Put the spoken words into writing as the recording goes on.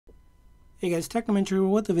Hey guys, Technomentary here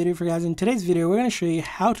with a video for you guys. In today's video, we're going to show you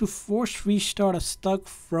how to force restart a stuck,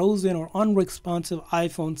 frozen, or unresponsive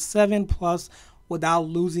iPhone 7 Plus without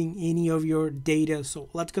losing any of your data. So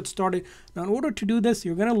let's get started. Now, in order to do this,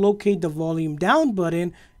 you're going to locate the volume down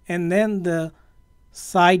button and then the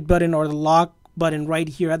side button or the lock button right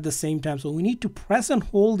here at the same time. So we need to press and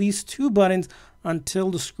hold these two buttons until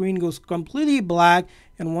the screen goes completely black.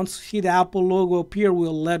 And once you see the Apple logo appear,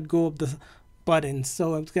 we'll let go of the buttons.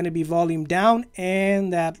 So it's going to be volume down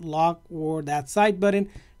and that lock or that side button.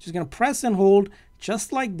 Just going to press and hold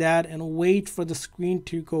just like that and wait for the screen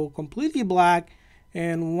to go completely black.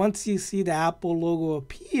 And once you see the Apple logo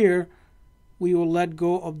appear, we will let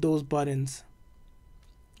go of those buttons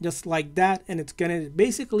just like that, and it's going to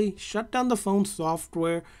basically shut down the phone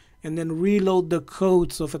software and then reload the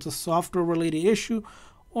code. So if it's a software related issue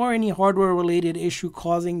or any hardware related issue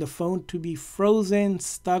causing the phone to be frozen,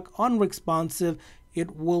 stuck, unresponsive,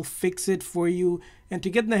 it will fix it for you. And to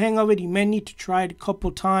get the hang of it, you may need to try it a couple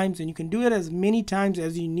times, and you can do it as many times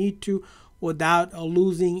as you need to without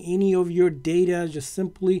losing any of your data. Just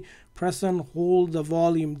simply press and hold the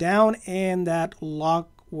volume down and that lock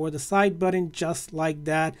or the side button just like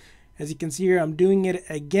that. As you can see here, I'm doing it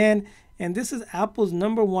again, and this is Apple's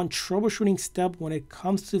 #1 troubleshooting step when it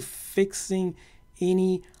comes to fixing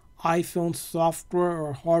any iPhone software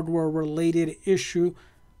or hardware related issue.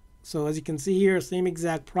 So as you can see here, same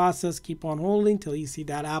exact process. Keep on holding till you see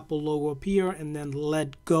that Apple logo appear and then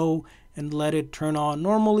let go and let it turn on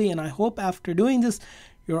normally. And I hope after doing this,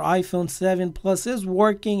 your iPhone 7 Plus is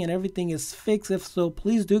working and everything is fixed. If so,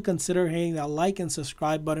 please do consider hitting that like and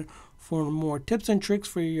subscribe button for more tips and tricks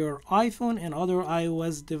for your iPhone and other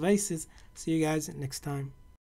iOS devices. See you guys next time.